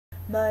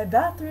My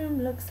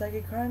bathroom looks like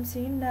a crime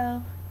scene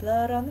now.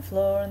 Blood on the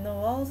floor and the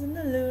walls in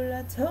the loo.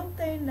 Let's hope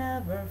they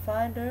never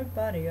find her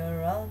body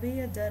or I'll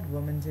be a dead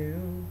woman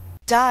too.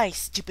 Die,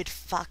 stupid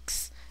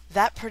fucks.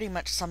 That pretty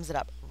much sums it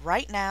up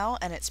right now,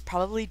 and it's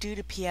probably due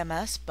to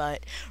PMS,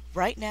 but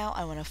right now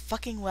I want to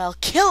fucking well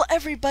kill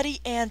everybody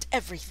and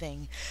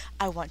everything.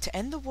 I want to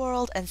end the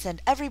world and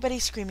send everybody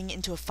screaming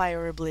into a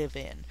fire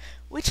oblivion,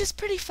 which is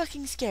pretty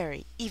fucking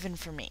scary, even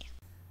for me.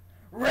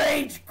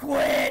 Rage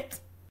quit!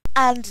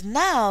 And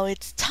now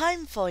it's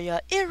time for your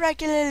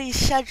irregularly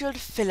scheduled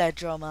filler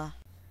drama.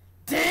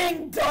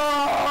 Ding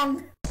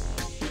dong!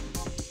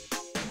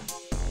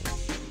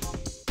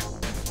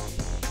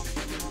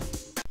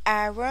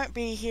 I won't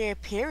be here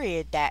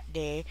period that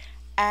day.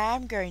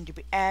 I'm going to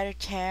be out of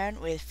town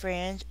with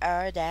friends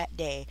all that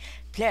day.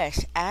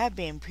 Plus, I've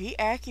been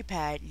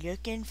preoccupied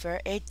looking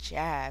for a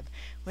job.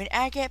 When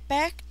I get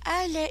back,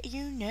 I'll let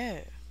you know.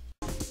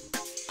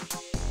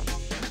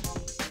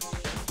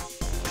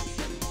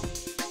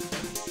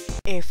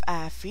 If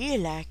I feel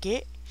like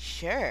it,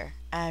 sure.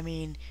 I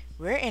mean,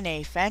 we're in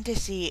a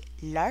fantasy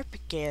LARP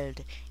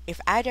guild. If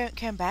I don't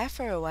come by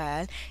for a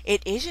while,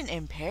 it isn't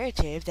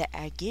imperative that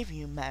I give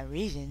you my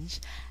reasons.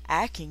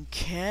 I can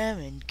come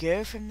and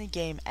go from the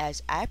game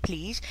as I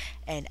please,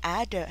 and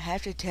I don't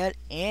have to tell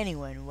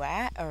anyone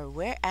why or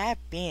where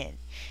I've been.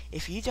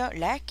 If you don't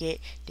like it,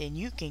 then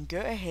you can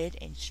go ahead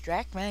and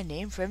strike my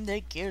name from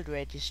the guild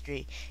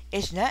registry.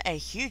 It's not a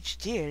huge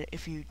deal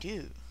if you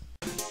do.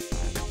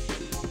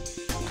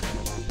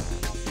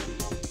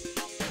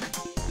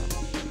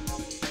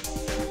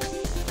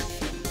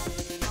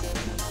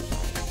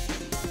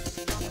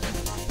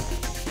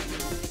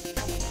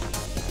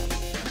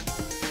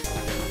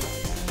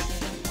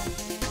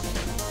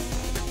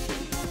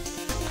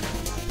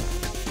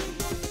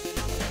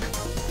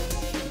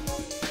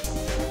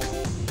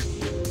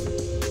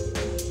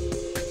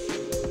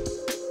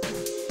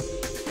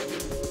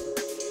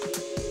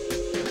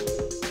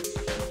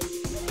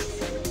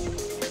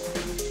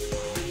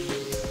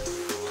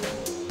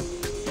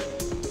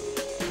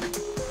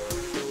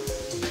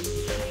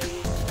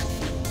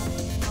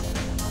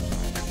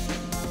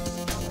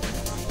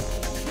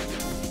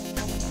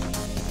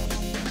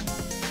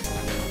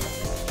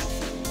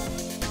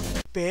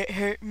 Bit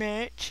hurt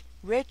much?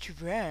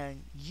 What's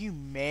wrong? You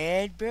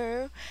mad,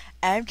 bro?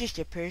 I'm just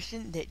a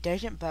person that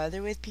doesn't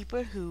bother with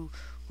people who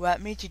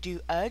want me to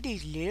do all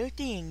these little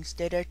things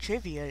that are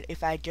trivial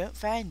if I don't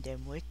find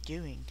them worth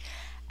doing.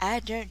 I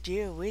don't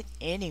deal with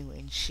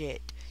anyone's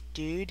shit,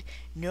 dude,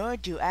 nor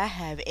do I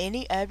have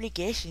any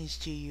obligations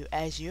to you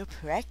as you're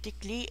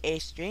practically a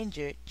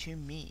stranger to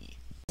me.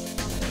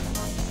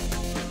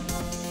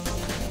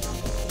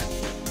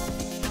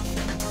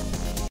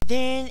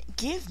 Then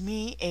give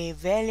me a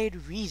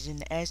valid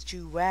reason as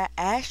to why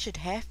I should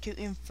have to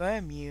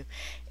inform you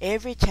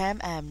every time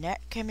I'm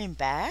not coming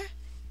by.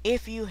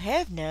 If you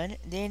have none,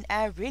 then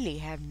I really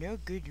have no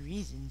good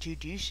reason to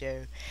do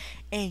so.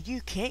 And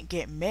you can't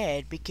get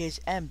mad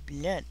because I'm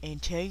blunt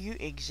and tell you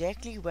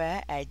exactly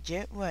why I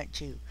don't want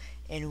to,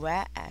 and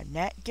why I'm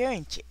not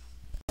going to.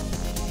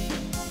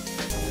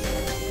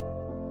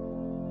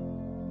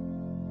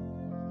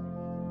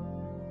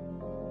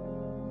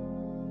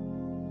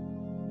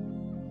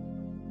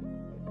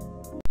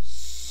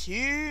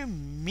 Sue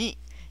me.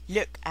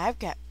 Look, I've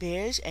got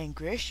bills and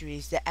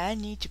groceries that I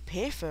need to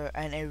pay for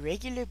on a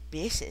regular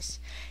basis,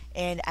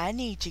 and I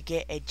need to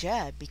get a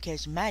job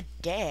because my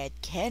dad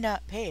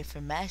cannot pay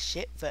for my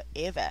shit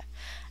forever.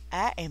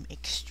 I am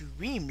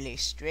extremely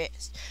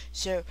stressed,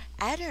 so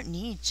I don't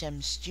need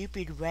some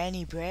stupid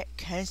whiny brat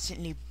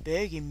constantly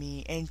bugging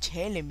me and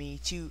telling me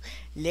to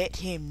let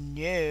him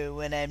know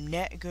when I'm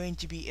not going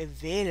to be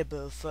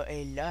available for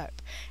a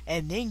LARP,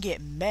 and then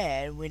get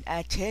mad when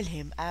I tell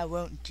him I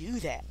won't do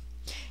that.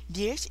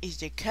 This is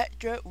the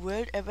cutthroat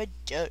world of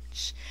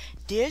adults.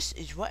 This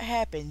is what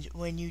happens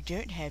when you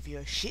don't have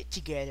your shit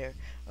together,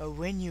 or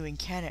when you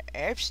encounter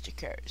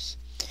obstacles.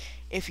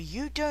 If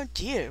you don't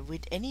deal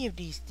with any of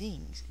these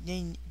things,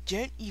 then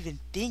don't even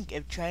think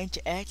of trying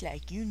to act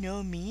like you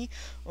know me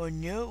or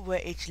know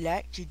what it's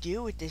like to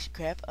deal with this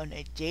crap on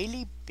a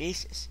daily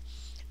basis.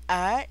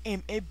 I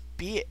am a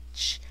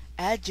bitch.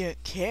 I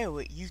don't care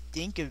what you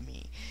think of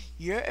me.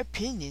 Your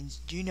opinions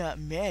do not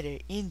matter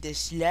in the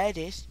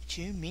slightest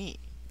to me.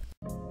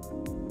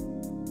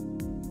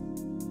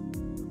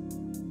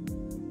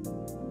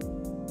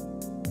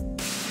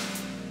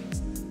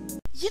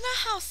 You know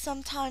how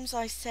sometimes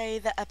I say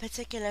that a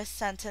particular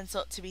sentence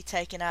ought to be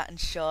taken out in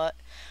short?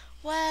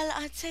 Well,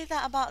 I'd say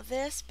that about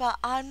this, but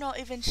I'm not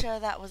even sure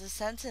that was a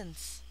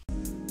sentence.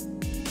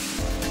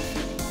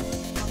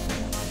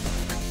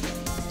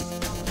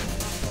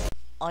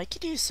 I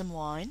could use some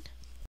wine.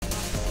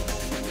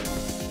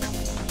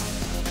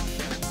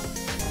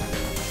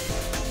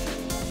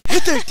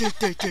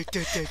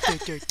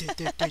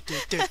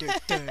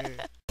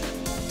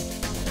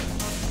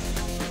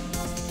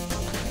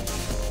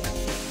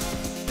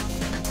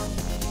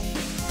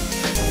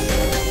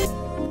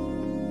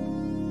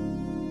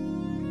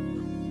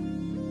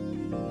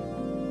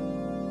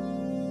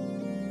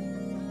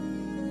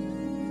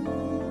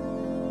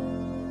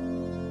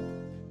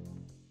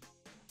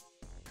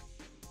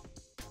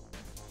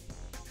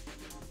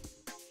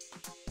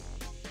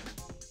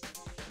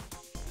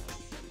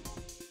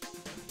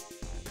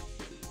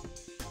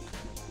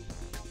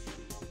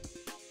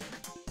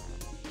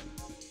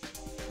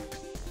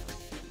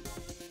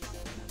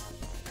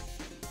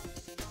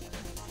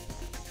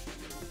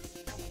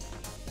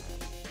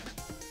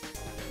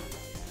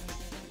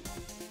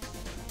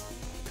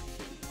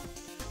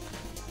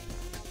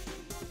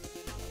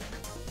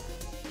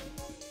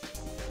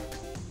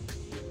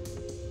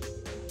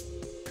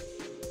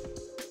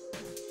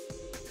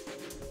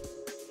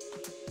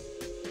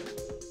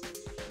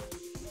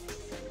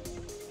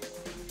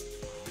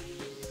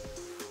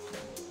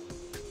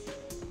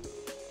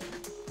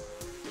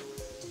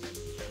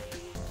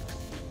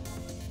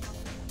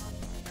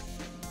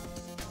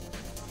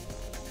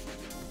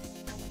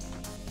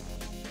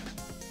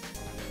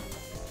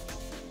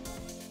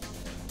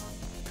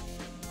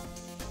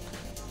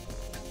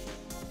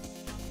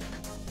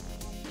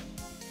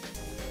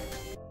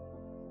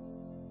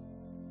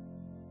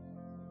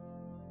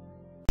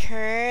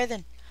 Sure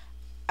then.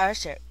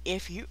 Also,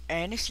 if you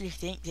honestly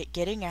think that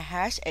getting a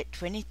house at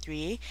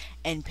 23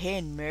 and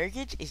paying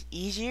mortgage is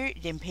easier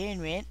than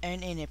paying rent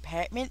on an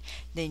apartment,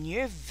 then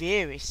you're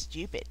very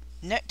stupid.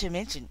 Not to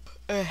mention,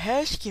 a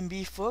house can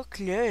be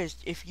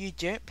foreclosed if you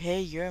don't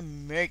pay your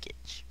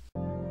mortgage.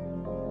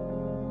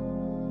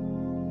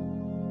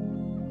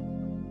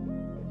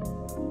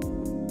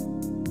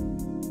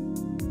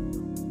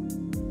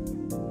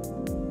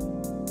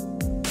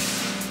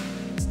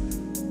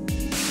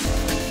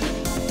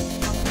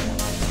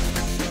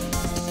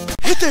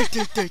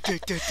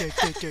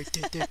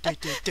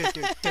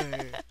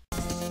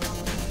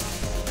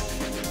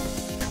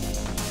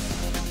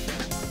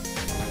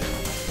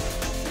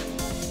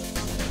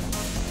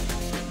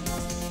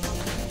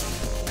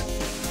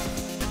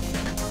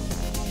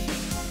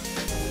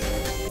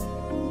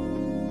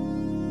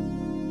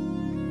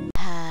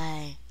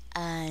 Hi,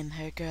 I'm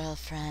her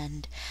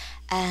girlfriend,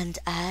 and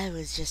I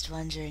was just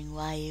wondering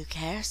why you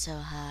care so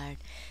hard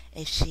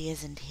if she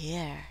isn't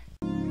here.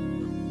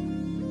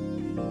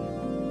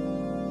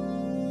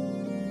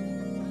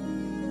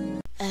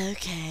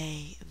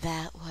 Okay,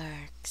 that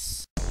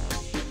works.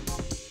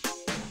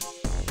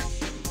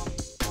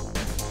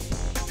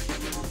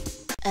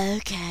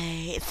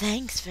 Okay,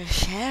 thanks for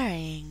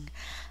sharing.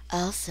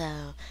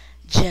 Also,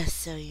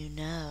 just so you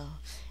know,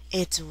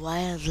 it's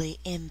wildly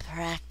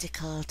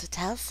impractical to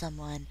tell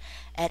someone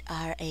at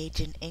our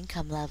age and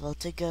income level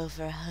to go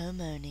for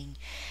homeowning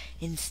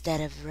instead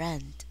of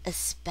rent,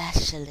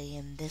 especially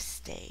in this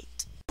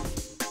state.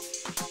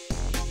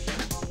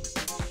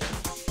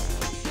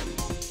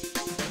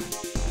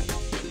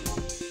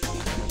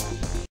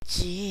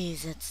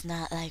 Geez, it's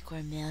not like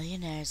we're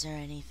millionaires or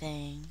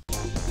anything.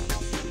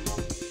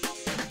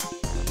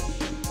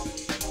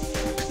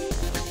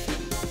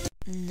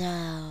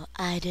 No,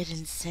 I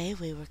didn't say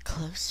we were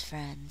close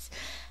friends.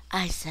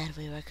 I said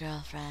we were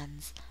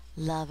girlfriends,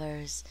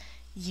 lovers,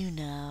 you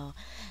know.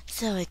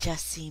 So it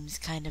just seems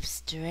kind of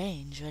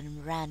strange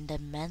when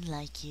random men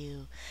like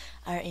you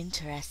are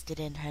interested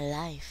in her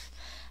life.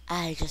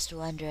 I just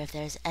wonder if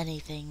there's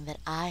anything that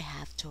I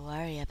have to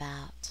worry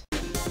about.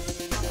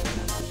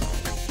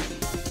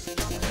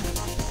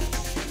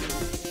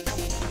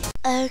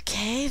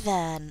 Okay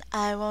then,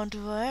 I won't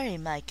worry,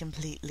 my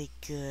completely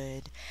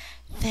good.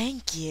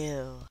 Thank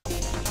you.